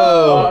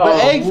no.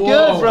 The egg's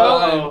good,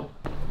 bro.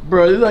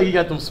 Bro, it's like you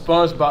got them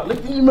SpongeBob.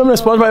 Look, you remember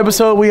that SpongeBob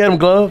episode we had them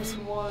gloves?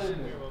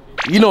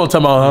 You know what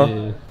I'm talking about, huh?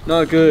 Yeah.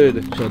 Not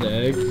good. Show the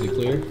egg. Is it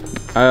clear?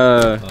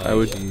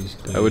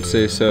 I would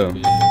say so.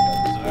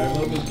 Alright,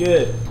 looking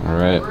good. All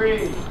right.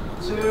 3,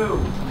 2,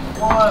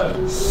 1.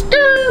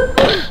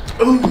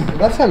 Ooh,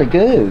 that sounded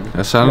good.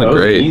 That sounded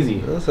great. Easy.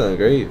 That sounded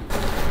great.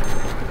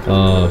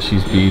 Oh,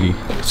 she's beauty.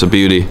 It's a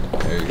beauty.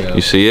 There you go.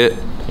 You see it?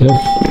 Yep.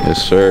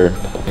 Yes, sir.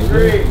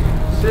 3,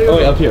 2, Oh,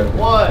 wait, up here.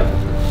 1.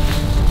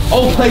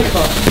 Oh, play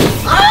car.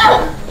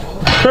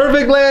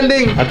 Perfect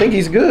landing. I think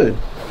he's good.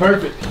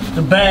 Perfect.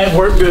 The bag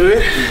worked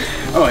good.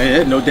 Oh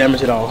yeah, no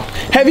damage at all.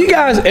 Have you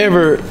guys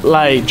ever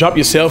like drop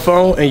your cell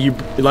phone and you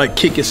like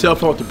kick your cell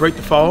phone to break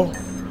the fall?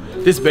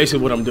 This is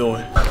basically what I'm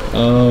doing.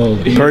 Oh,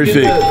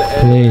 Perfect.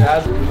 clean.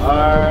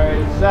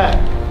 Alright, Zach.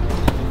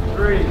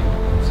 3,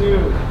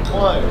 2,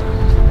 1.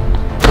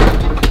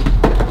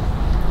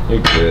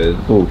 You're good.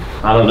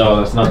 I don't know,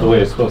 that's not the way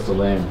it's supposed to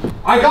land.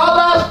 I got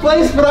last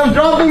place, but I'm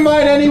dropping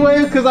mine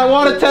anyway because I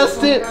want to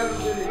test it.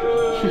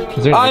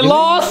 I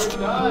lost,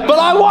 but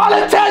I want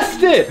to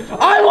test it.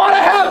 I want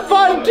to have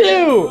fun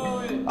too.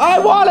 I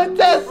want to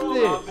test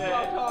it.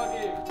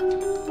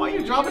 Why are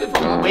you dropping it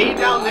from way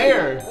down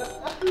there?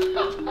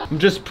 I'm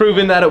just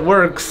proving that it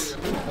works.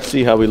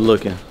 See how we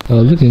looking.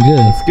 Oh, looking good.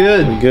 It's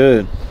good. We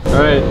good. All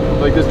right,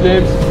 like this,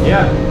 James?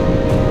 Yeah.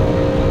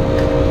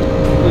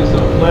 Please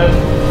don't flip.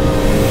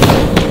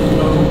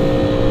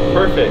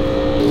 Perfect.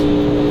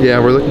 Yeah,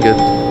 we're looking good.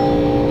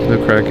 No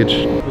crackage.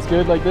 It's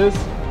good like this?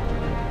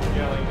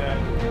 Yeah, like that.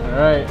 All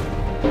right.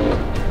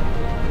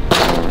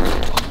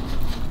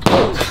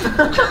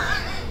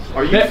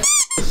 Are you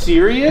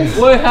serious?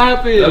 What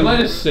happened? That might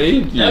have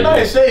saved you. That might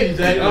have saved you,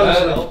 Zach.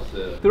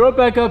 Throw it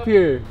back up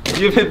here.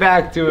 Give it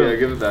back to him. Yeah,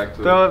 give it back to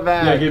him. Throw it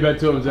back. Yeah, give it back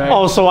to him, Zach.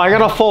 Oh, so I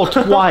gotta fall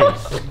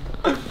twice.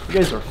 You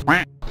guys are.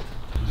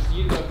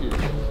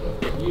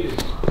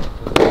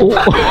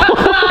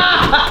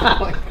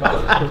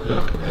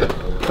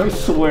 I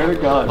swear to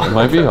God. It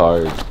might be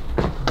hard.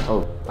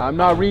 I'm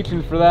not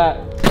reaching for that.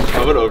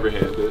 I would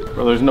overhand it.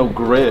 Bro, there's no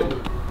grip.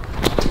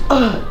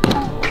 I'm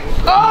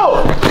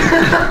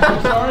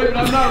sorry, but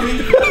I'm not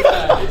reaching for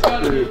that. It's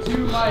gotta be to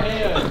my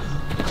hands.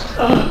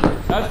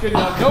 That's good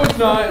enough. No, it's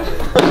not.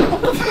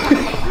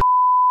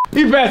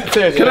 You best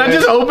test. Can I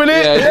just open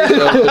it? Yeah,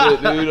 just open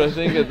it, dude. I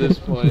think at this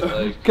point,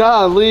 like,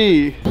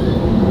 Golly.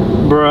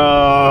 Bro.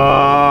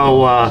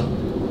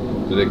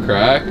 did it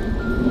crack? I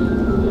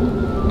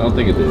don't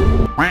think it did.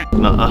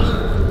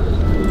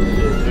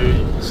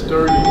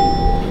 Sturdy.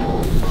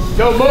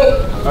 Go,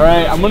 Mo. All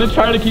right, I'm gonna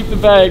try to keep the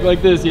bag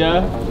like this,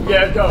 yeah?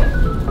 Yeah, go.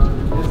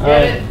 Let's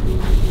get it.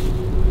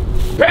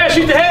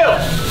 Parachute to hell.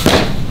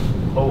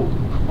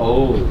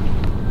 Oh.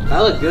 That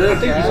looked good. I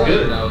think he's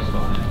good. That was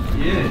fine.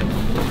 Yeah.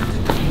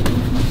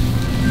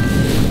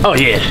 Oh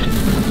yeah.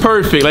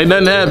 Perfect, like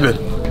nothing happened.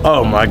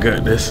 Oh my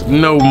goodness,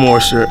 no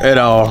moisture at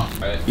all.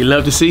 You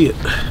love to see it.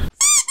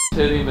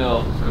 Titty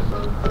milk.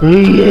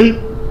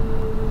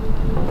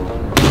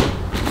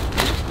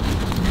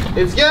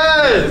 It's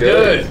good.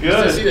 Good.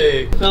 Good. See the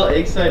egg. Fell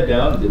egg side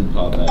down, didn't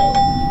pop out.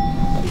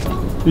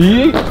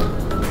 Yeah.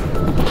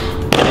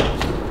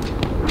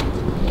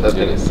 That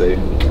thing is safe.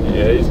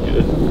 Yeah, he's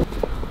good.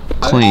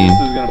 Clean. This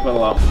is gonna put a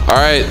lot. All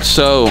right,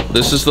 so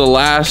this is the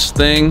last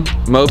thing.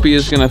 MOPI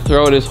is gonna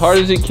throw it as hard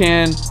as he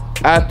can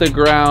at the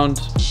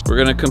ground. We're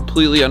gonna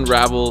completely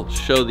unravel,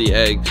 show the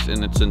eggs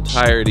in its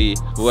entirety.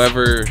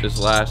 Whoever is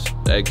last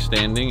egg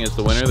standing is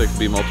the winner. There could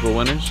be multiple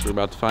winners. We're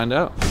about to find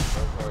out.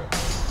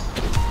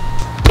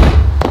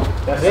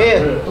 That's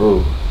it.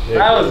 Ooh.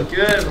 That was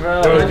good,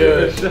 bro. That was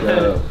good.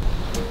 100%.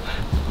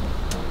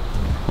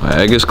 My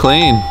egg is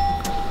clean.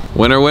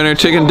 Winner, winner,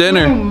 chicken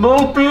dinner.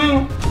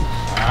 MOPI.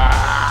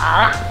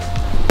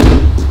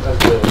 That's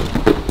good.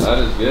 That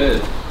is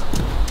good.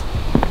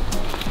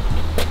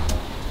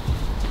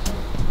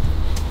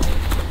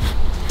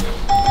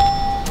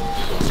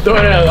 Throw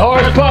it as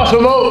hard as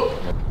possible.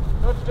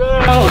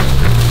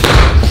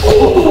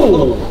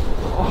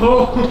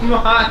 Oh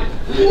my.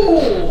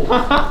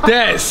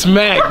 That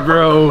smack,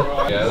 bro.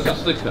 Yeah, that's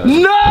just the cut.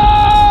 No!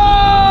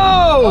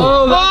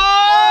 Oh,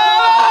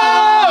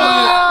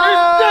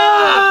 it's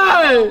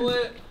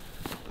done!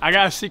 I I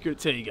got a secret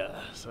to tell you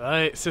guys, all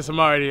right? Since I'm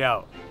already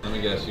out. Let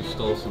me guess, you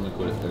stole some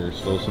equipment or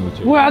stole some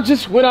material. Well, I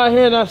just went out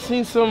here and I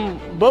seen some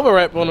bubble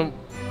wrap on the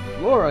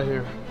floor right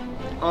here.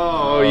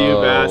 Oh, you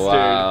bastard.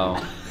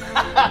 Wow.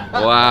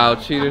 Wow,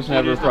 cheaters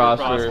never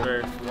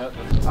prosper. Yep.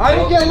 I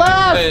didn't get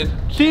last!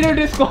 Cheater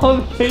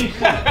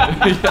disqualification.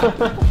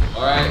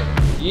 All right,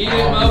 eat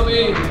it,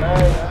 MOPI.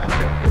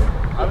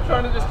 I'm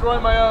trying to destroy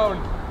my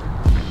own.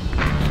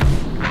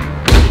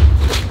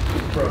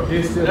 Bro,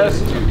 that's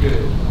too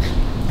good.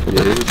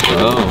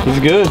 Oh. He's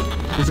good.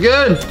 He's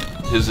good.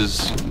 His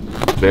is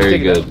very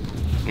good.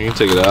 You can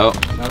take it out.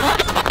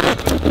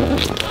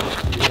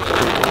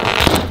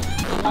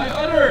 My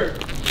udder!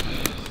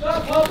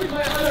 Stop popping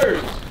my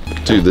udders!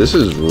 Dude, this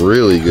is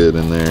really good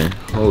in there.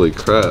 Holy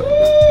crap.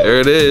 There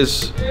it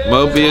is.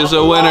 MOPI is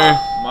a winner.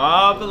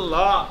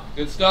 Marvelous.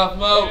 Good stuff,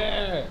 Mo.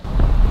 Yeah.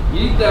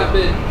 Eat that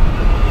bit.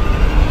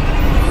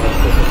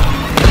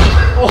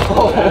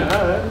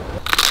 Oh.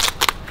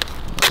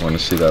 I want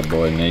to see that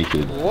boy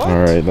naked. What?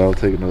 All right, that'll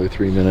take another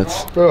 3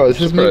 minutes. Bro, this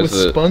is made with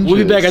sponges.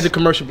 We'll be back at the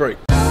commercial break.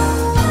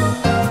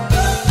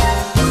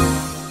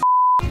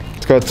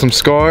 It's got some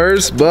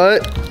scars,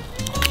 but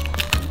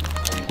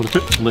What if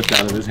it flipped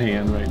out of his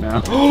hand right now?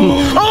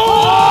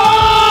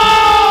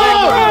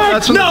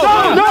 That's no!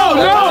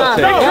 That's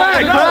a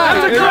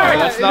crack!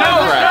 That's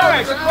not a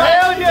crack.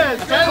 Hell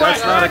yes!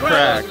 That's not a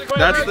crack.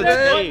 That's the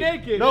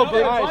tape. No,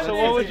 but alright, so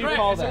what would you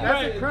call that?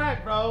 That's a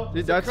crack, bro.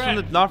 Dude, that's from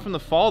the, not from the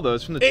fall though.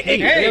 It's from the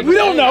tape. Hey, we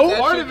don't know.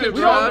 Part of it,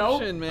 we don't know.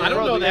 Man. I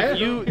don't know that.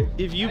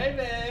 If you,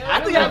 I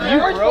think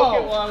I broke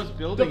it while I was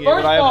building it,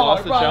 but I have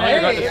lost the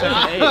challenge.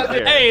 I got the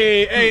 7-8 there.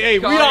 Hey,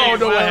 we all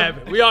know what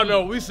happened. We all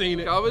know. We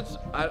seen it. Comments?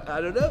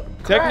 I don't know.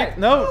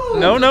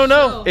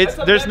 No. It's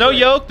there's no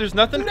yolk. There's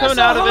nothing coming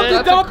out of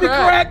it. Don't be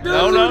cracked, dude.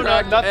 No.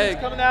 Nothing's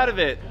coming out of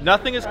it.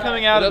 Nothing is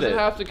coming out of it. It doesn't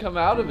have to come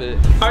out of it.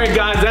 All right,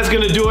 guys, that's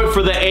gonna do it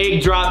for the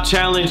egg drop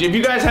challenge. If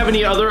you guys have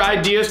any other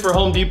ideas for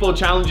Home Depot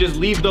challenges,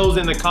 leave those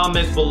in the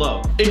comments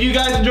below. If you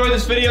guys enjoyed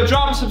this video,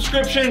 drop a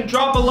subscription,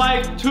 drop a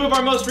like. 2 of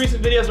our most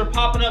recent videos are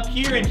popping up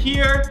here and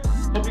here.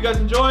 Hope you guys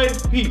enjoyed.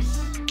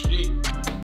 Peace.